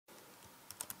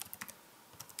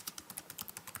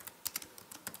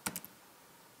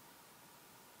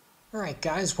Alright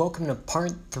guys, welcome to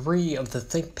part 3 of the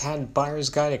ThinkPad Buyer's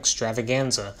Guide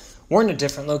Extravaganza. We're in a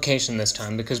different location this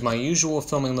time because my usual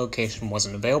filming location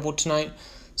wasn't available tonight,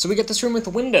 so we get this room with a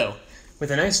window,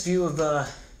 with a nice view of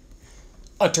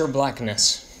utter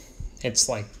blackness. It's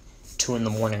like 2 in the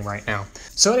morning right now.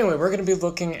 So anyway, we're going to be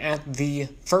looking at the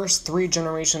first 3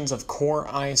 generations of Core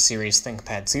i series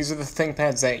ThinkPads. These are the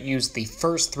ThinkPads that use the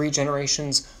first 3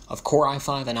 generations of Core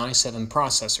i5 and i7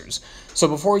 processors. So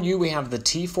before you, we have the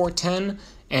T410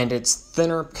 and its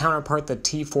thinner counterpart, the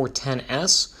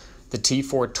T410S, the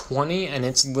T420 and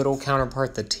its little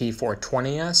counterpart, the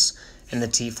T420S, and the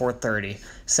T430.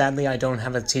 Sadly, I don't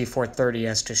have a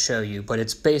T430S to show you, but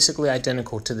it's basically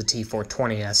identical to the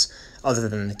T420S other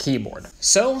than the keyboard.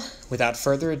 So, without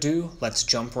further ado, let's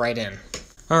jump right in.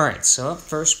 Alright, so up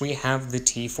first we have the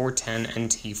T410 and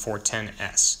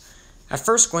T410S. At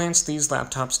first glance, these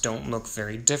laptops don't look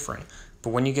very different, but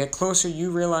when you get closer, you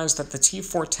realize that the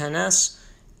T410S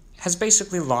has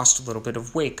basically lost a little bit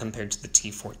of weight compared to the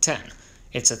T410.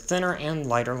 It's a thinner and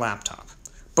lighter laptop.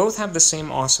 Both have the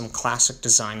same awesome classic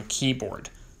design keyboard.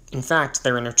 In fact,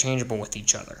 they're interchangeable with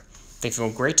each other. They feel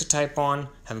great to type on,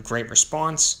 have great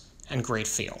response, and great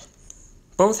feel.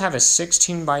 Both have a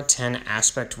 16:10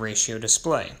 aspect ratio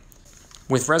display,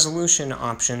 with resolution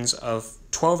options of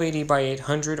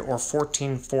 1280x800 or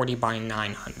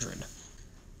 1440x900.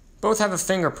 Both have a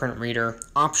fingerprint reader,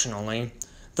 optionally,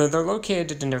 though they're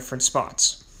located in different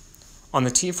spots. On the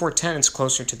T410, it's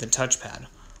closer to the touchpad,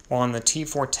 while on the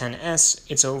T410S,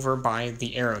 it's over by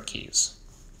the arrow keys.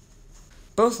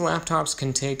 Both laptops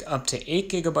can take up to 8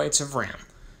 GB of RAM,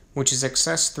 which is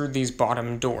accessed through these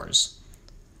bottom doors.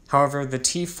 However, the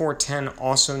T410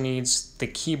 also needs the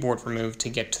keyboard removed to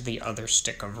get to the other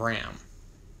stick of RAM.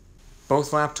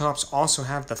 Both laptops also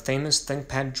have the famous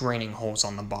ThinkPad draining holes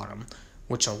on the bottom,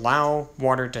 which allow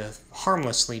water to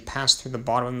harmlessly pass through the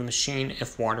bottom of the machine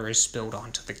if water is spilled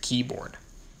onto the keyboard.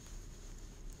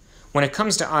 When it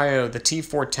comes to I/O, the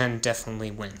T410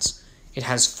 definitely wins. It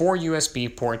has 4 USB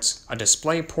ports, a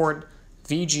display port,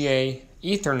 VGA,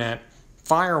 Ethernet,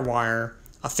 FireWire,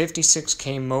 a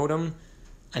 56K modem,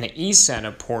 an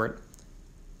eSATA port,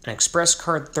 an Express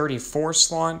Card 34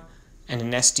 slot, and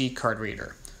an SD card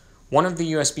reader. One of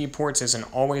the USB ports is an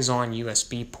always-on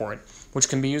USB port, which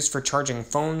can be used for charging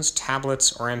phones,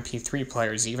 tablets, or MP3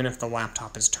 players even if the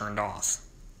laptop is turned off.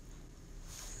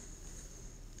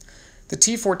 The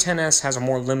T410S has a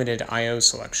more limited I/O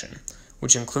selection,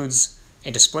 which includes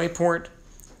a display port,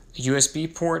 a USB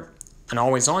port, an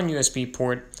always-on USB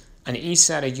port, an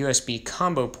eSATA USB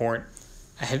combo port,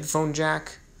 a headphone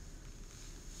jack,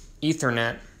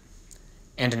 Ethernet,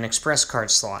 and an Express card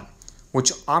slot,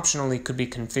 which optionally could be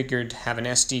configured to have an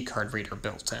SD card reader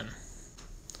built in.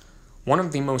 One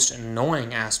of the most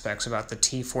annoying aspects about the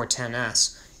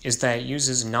T410S is that it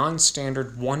uses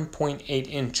non-standard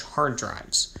 1.8-inch hard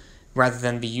drives, rather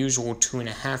than the usual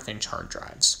 2.5-inch hard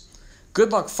drives.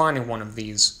 Good luck finding one of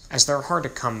these, as they're hard to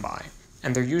come by,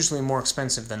 and they're usually more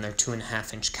expensive than their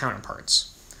 2.5-inch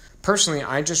counterparts. Personally,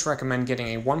 I just recommend getting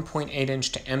a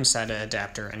 1.8-inch to mSATA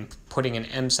adapter and putting an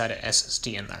mSATA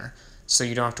SSD in there, so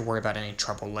you don't have to worry about any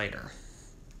trouble later.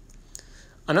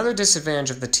 Another disadvantage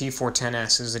of the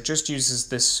T410S is it just uses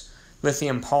this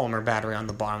lithium polymer battery on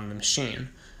the bottom of the machine,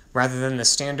 rather than the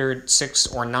standard 6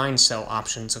 or 9 cell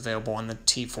options available on the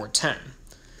T410.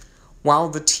 While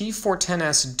the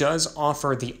T410S does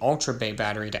offer the Ultra Bay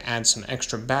battery to add some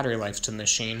extra battery life to the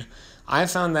machine, I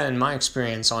have found that in my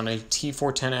experience on a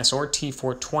T410S or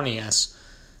T420S,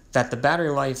 that the battery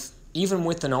life, even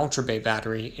with an Ultra Bay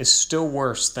battery, is still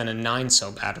worse than a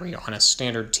 9-cell battery on a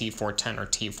standard T410 or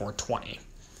T420.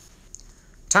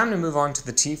 Time to move on to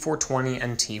the T420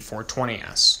 and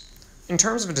T420S. In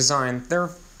terms of design, they're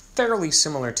fairly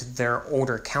similar to their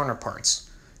older counterparts,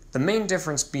 the main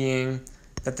difference being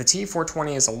that the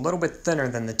T420 is a little bit thinner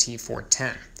than the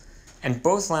T410, and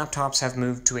both laptops have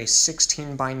moved to a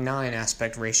 16:9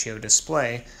 aspect ratio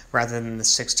display rather than the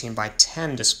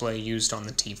 16:10 display used on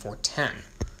the T410.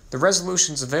 The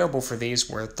resolutions available for these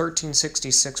were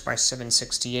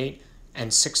 1366x768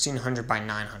 and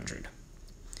 1600x900.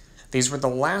 These were the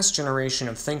last generation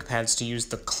of ThinkPads to use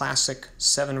the classic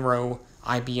 7-row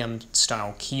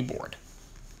IBM-style keyboard.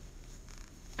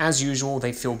 As usual,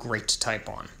 they feel great to type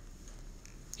on.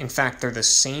 In fact, they're the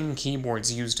same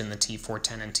keyboards used in the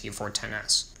T410 and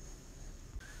T410S.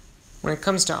 When it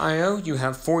comes to I/O, you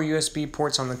have 4 USB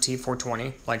ports on the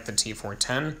T420, like the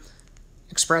T410,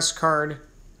 Express card,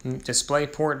 display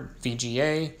port,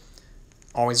 VGA,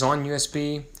 always-on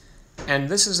USB, and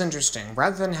this is interesting.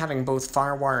 Rather than having both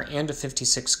FireWire and a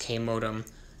 56K modem,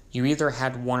 you either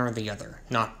had one or the other,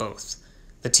 not both.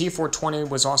 The T420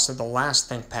 was also the last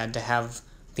ThinkPad to have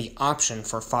the option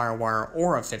for FireWire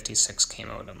or a 56K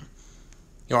modem.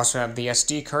 You also have the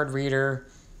SD card reader,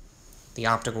 the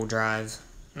optical drive,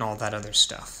 and all that other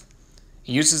stuff.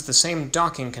 It uses the same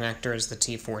docking connector as the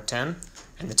T410,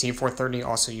 and the T430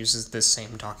 also uses this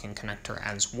same docking connector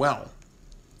as well.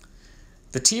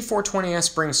 The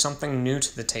T420S brings something new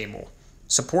to the table: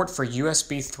 support for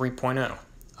USB 3.0,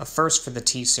 a first for the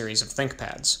T series of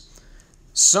ThinkPads.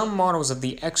 Some models of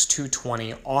the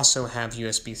X220 also have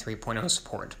USB 3.0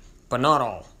 support, but not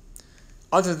all.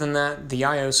 Other than that, the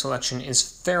I/O selection is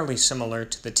fairly similar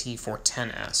to the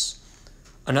T410S.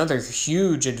 Another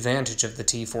huge advantage of the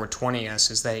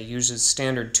T420S is that it uses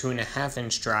standard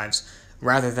 2.5-inch drives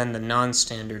rather than the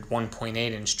non-standard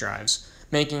 1.8-inch drives,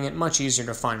 making it much easier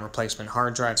to find replacement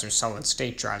hard drives or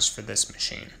solid-state drives for this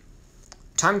machine.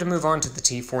 Time to move on to the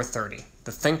T430,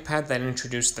 the ThinkPad that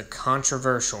introduced the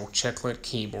controversial chiclet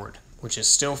keyboard, which is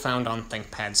still found on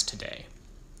ThinkPads today.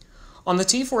 On the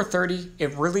T430,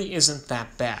 it really isn't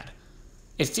that bad.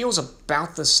 It feels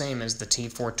about the same as the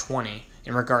T420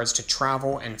 in regards to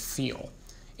travel and feel.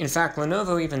 In fact,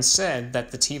 Lenovo even said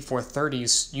that the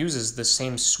T430 uses the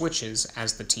same switches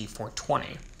as the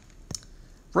T420.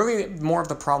 Really, more of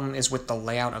the problem is with the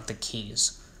layout of the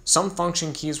keys. Some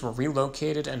function keys were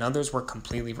relocated and others were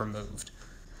completely removed.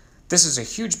 This is a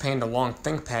huge pain to long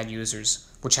ThinkPad users,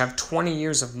 which have 20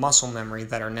 years of muscle memory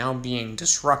that are now being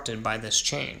disrupted by this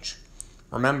change.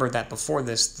 Remember that before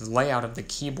this, the layout of the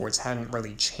keyboards hadn't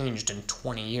really changed in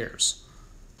 20 years.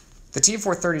 The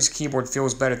T430's keyboard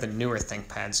feels better than newer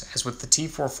ThinkPads, as with the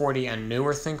T440 and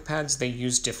newer ThinkPads, they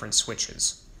use different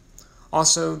switches.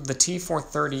 Also, the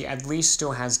T430 at least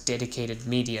still has dedicated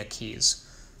media keys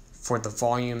for the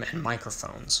volume and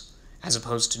microphones, as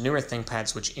opposed to newer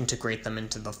ThinkPads which integrate them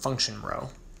into the function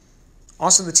row.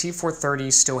 Also, the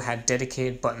T430 still had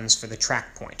dedicated buttons for the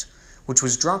track point, which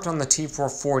was dropped on the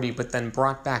T440 but then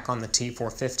brought back on the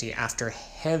T450 after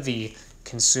heavy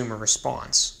consumer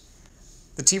response.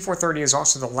 The T430 is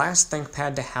also the last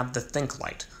ThinkPad to have the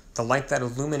ThinkLight, the light that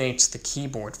illuminates the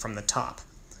keyboard from the top.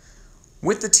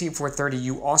 With the T430,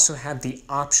 you also had the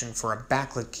option for a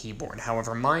backlit keyboard,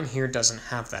 however mine here doesn't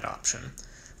have that option.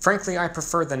 Frankly, I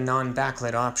prefer the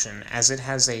non-backlit option, as it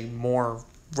has a more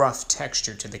rough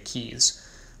texture to the keys.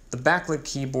 The backlit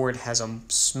keyboard has a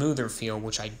smoother feel,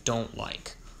 which I don't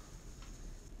like.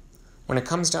 When it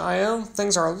comes to I/O,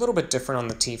 things are a little bit different on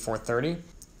the T430.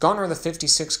 Gone are the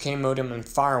 56K modem and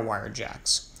FireWire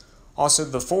jacks. Also,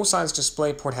 the full-size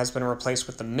DisplayPort has been replaced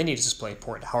with the mini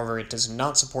DisplayPort, however it does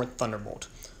not support Thunderbolt.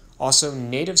 Also,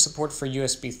 native support for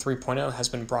USB 3.0 has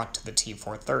been brought to the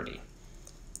T430.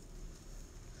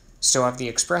 Still have the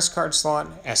express card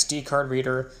slot, SD card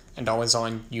reader, and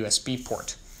always-on USB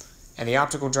port. And the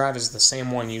optical drive is the same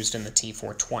one used in the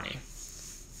T420.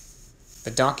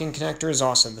 The docking connector is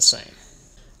also the same.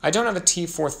 I don't have a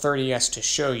T430S to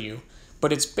show you,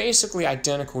 but it's basically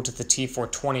identical to the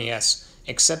T420S,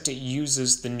 except it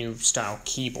uses the new style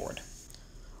keyboard.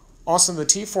 Also, the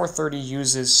T430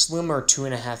 uses slimmer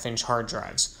 2.5-inch hard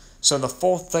drives, so the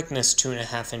full thickness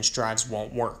 2.5-inch drives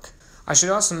won't work. I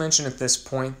should also mention at this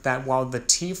point that while the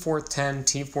T410,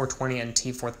 T420, and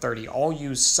T430 all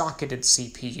use socketed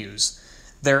CPUs,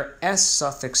 their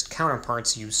S-suffixed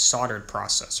counterparts use soldered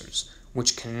processors,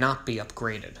 which cannot be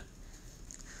upgraded.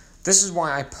 This is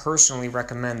why I personally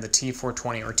recommend the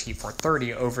T420 or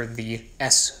T430 over the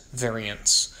S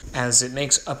variants, as it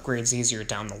makes upgrades easier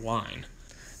down the line.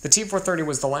 The T430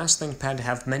 was the last ThinkPad to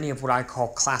have many of what I call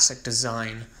classic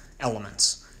design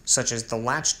elements, such as the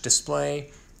latched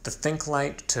display, the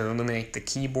ThinkLight to illuminate the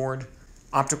keyboard,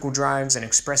 optical drives and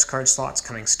express card slots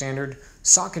coming standard,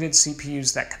 socketed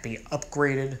CPUs that could be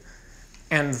upgraded,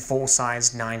 and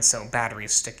full-size 9-cell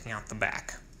batteries sticking out the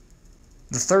back.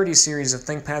 The 30 series of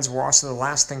ThinkPads were also the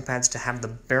last ThinkPads to have the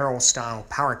barrel-style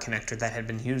power connector that had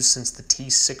been used since the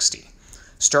T60.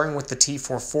 Starting with the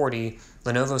T440,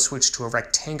 Lenovo switched to a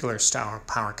rectangular-style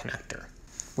power connector,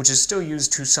 which is still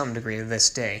used to some degree to this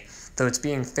day, though it's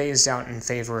being phased out in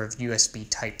favor of USB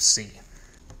Type-C.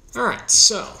 Alright,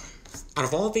 so, out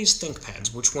of all these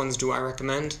ThinkPads, which ones do I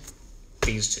recommend?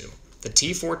 These two, the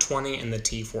T420 and the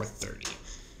T430.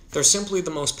 They're simply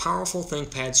the most powerful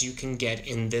ThinkPads you can get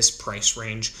in this price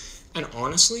range, and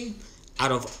honestly,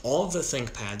 out of all of the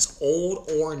ThinkPads, old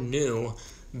or new,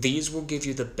 these will give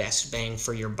you the best bang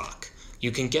for your buck.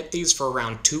 You can get these for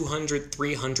around $200,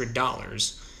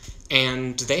 $300,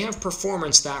 and they have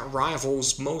performance that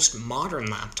rivals most modern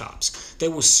laptops. They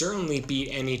will certainly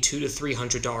beat any $200 to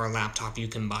 $300 laptop you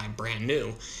can buy brand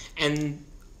new, and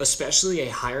especially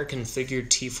a higher configured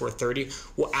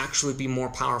T430 will actually be more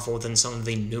powerful than some of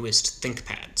the newest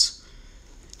ThinkPads.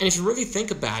 And if you really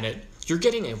think about it, you're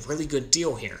getting a really good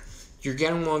deal here. You're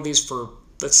getting one of these for,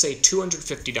 let's say,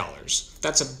 $250.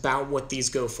 That's about what these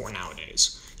go for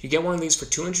nowadays. You get one of these for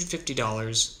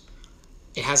 $250.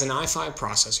 It has an i5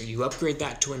 processor. You upgrade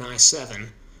that to an i7,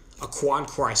 a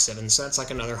quad-core i7, so that's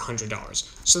like another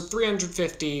 $100. So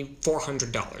 $350,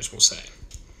 $400, we'll say.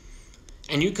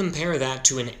 And you compare that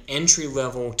to an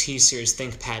entry-level T-Series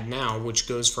ThinkPad now, which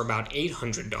goes for about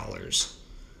 $800.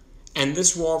 And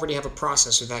this will already have a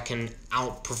processor that can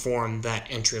outperform that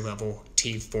entry-level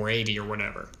T480 or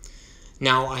whatever.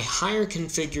 Now, a higher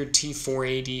configured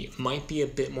T480 might be a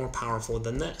bit more powerful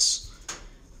than this,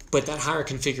 but that higher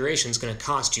configuration is going to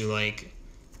cost you like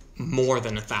more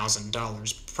than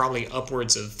 $1,000, probably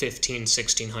upwards of $1,500,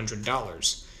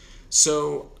 $1,600.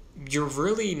 So you're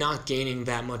really not gaining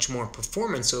that much more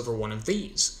performance over one of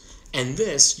these. And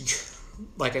this,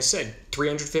 like I said,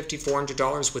 $350,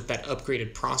 $400 with that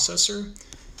upgraded processor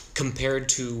compared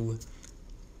to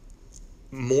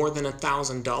more than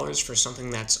 $1,000 for something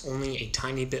that's only a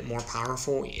tiny bit more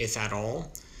powerful, if at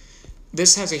all.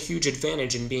 This has a huge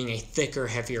advantage in being a thicker,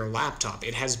 heavier laptop.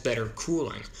 It has better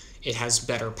cooling. It has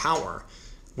better power.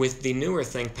 With the newer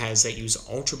ThinkPads that use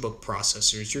Ultrabook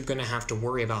processors, you're going to have to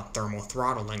worry about thermal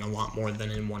throttling a lot more than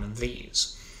in one of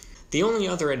these. The only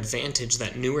other advantage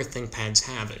that newer ThinkPads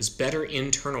have is better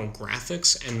internal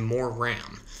graphics and more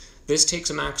RAM. This takes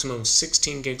a maximum of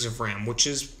 16 gigs of RAM, which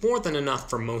is more than enough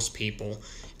for most people,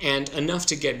 and enough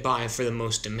to get by for the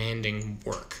most demanding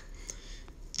work.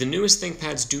 The newest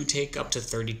ThinkPads do take up to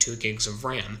 32 gigs of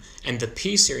RAM, and the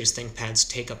P-Series ThinkPads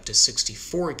take up to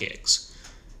 64 gigs.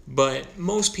 But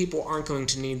most people aren't going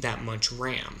to need that much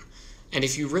RAM. And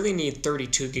if you really need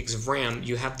 32 gigs of RAM,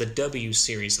 you have the W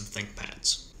series of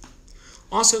ThinkPads.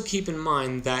 Also keep in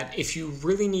mind that if you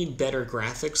really need better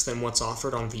graphics than what's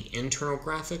offered on the internal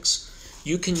graphics,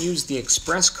 you can use the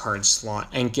Express card slot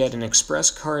and get an Express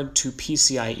card to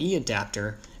PCIe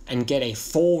adapter and get a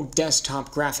full desktop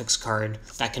graphics card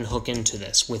that can hook into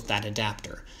this with that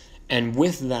adapter. And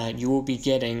with that, you will be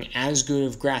getting as good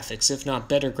of graphics, if not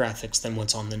better graphics, than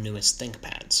what's on the newest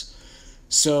ThinkPads.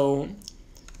 So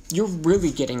you're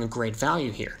really getting a great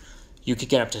value here. You could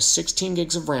get up to 16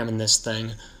 gigs of RAM in this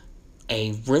thing,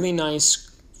 a really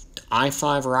nice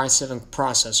i5 or i7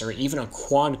 processor, even a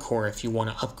quad core if you want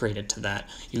to upgrade it to that.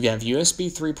 You have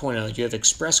USB 3.0, you have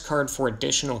Express card for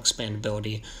additional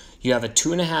expandability, you have a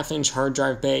 2.5-inch hard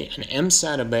drive bay, an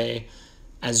mSATA bay,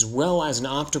 as well as an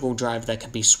optical drive that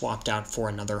can be swapped out for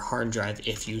another hard drive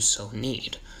if you so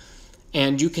need.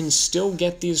 And you can still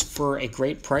get these for a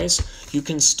great price. You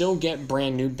can still get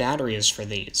brand new batteries for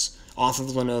these off of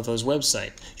Lenovo's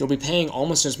website. You'll be paying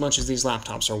almost as much as these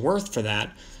laptops are worth for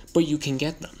that, but you can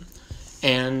get them.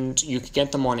 And you can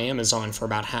get them on Amazon for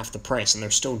about half the price, and they're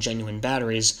still genuine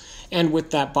batteries. And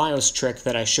with that BIOS trick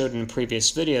that I showed in a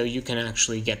previous video, you can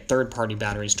actually get third-party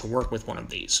batteries to work with one of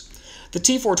these. The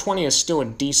T420 is still a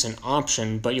decent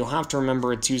option, but you'll have to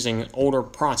remember it's using older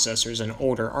processors and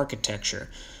older architecture.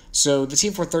 So the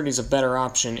T430 is a better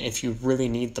option if you really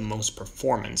need the most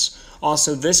performance.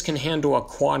 Also, this can handle a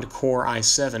quad-core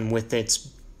i7 with its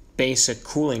basic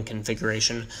cooling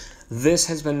configuration. This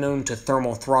has been known to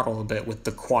thermal throttle a bit with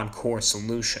the quad-core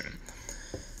solution.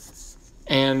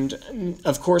 And,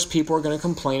 of course, people are going to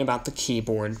complain about the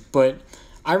keyboard, but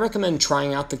I recommend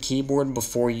trying out the keyboard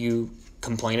before you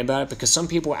complain about it, because some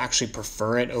people actually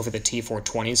prefer it over the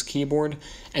T420's keyboard,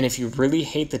 and if you really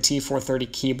hate the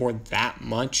T430 keyboard that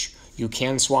much, you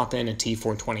can swap in a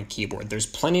T420 keyboard. There's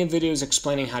plenty of videos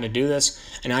explaining how to do this,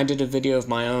 and I did a video of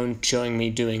my own showing me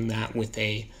doing that with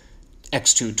a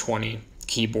X220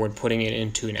 keyboard, putting it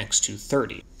into an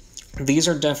X230. These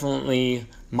are definitely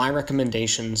my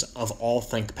recommendations of all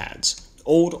ThinkPads,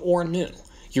 old or new.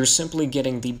 You're simply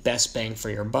getting the best bang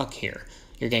for your buck here.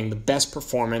 You're getting the best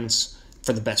performance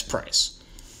for the best price.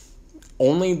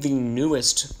 Only the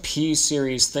newest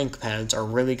P-Series ThinkPads are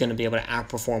really going to be able to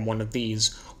outperform one of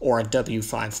these or a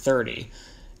W530,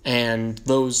 and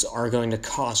those are going to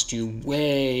cost you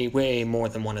way, way more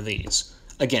than one of these.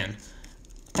 Again,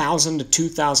 $1,000 to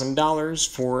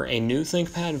 $2,000 for a new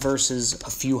ThinkPad versus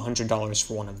a few $100s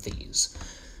for one of these.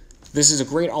 This is a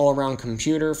great all-around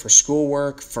computer for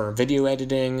schoolwork, for video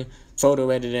editing, photo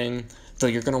editing, though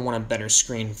you're going to want a better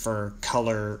screen for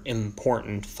color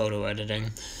important photo editing,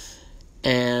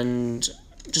 and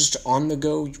just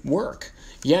on-the-go work.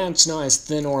 Yeah, it's not as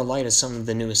thin or light as some of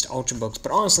the newest Ultrabooks,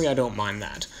 but honestly I don't mind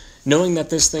that. Knowing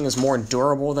that this thing is more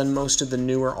durable than most of the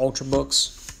newer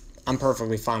Ultrabooks, I'm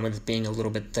perfectly fine with it being a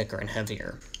little bit thicker and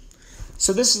heavier.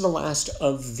 So this is the last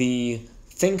of the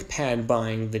ThinkPad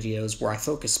buying videos where I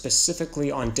focus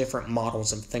specifically on different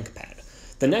models of ThinkPad.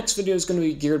 The next video is going to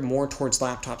be geared more towards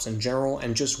laptops in general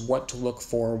and just what to look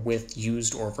for with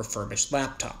used or refurbished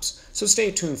laptops, so stay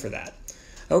tuned for that.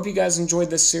 I hope you guys enjoyed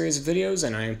this series of videos,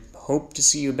 and I hope to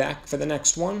see you back for the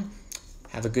next one.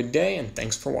 Have a good day, and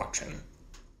thanks for watching.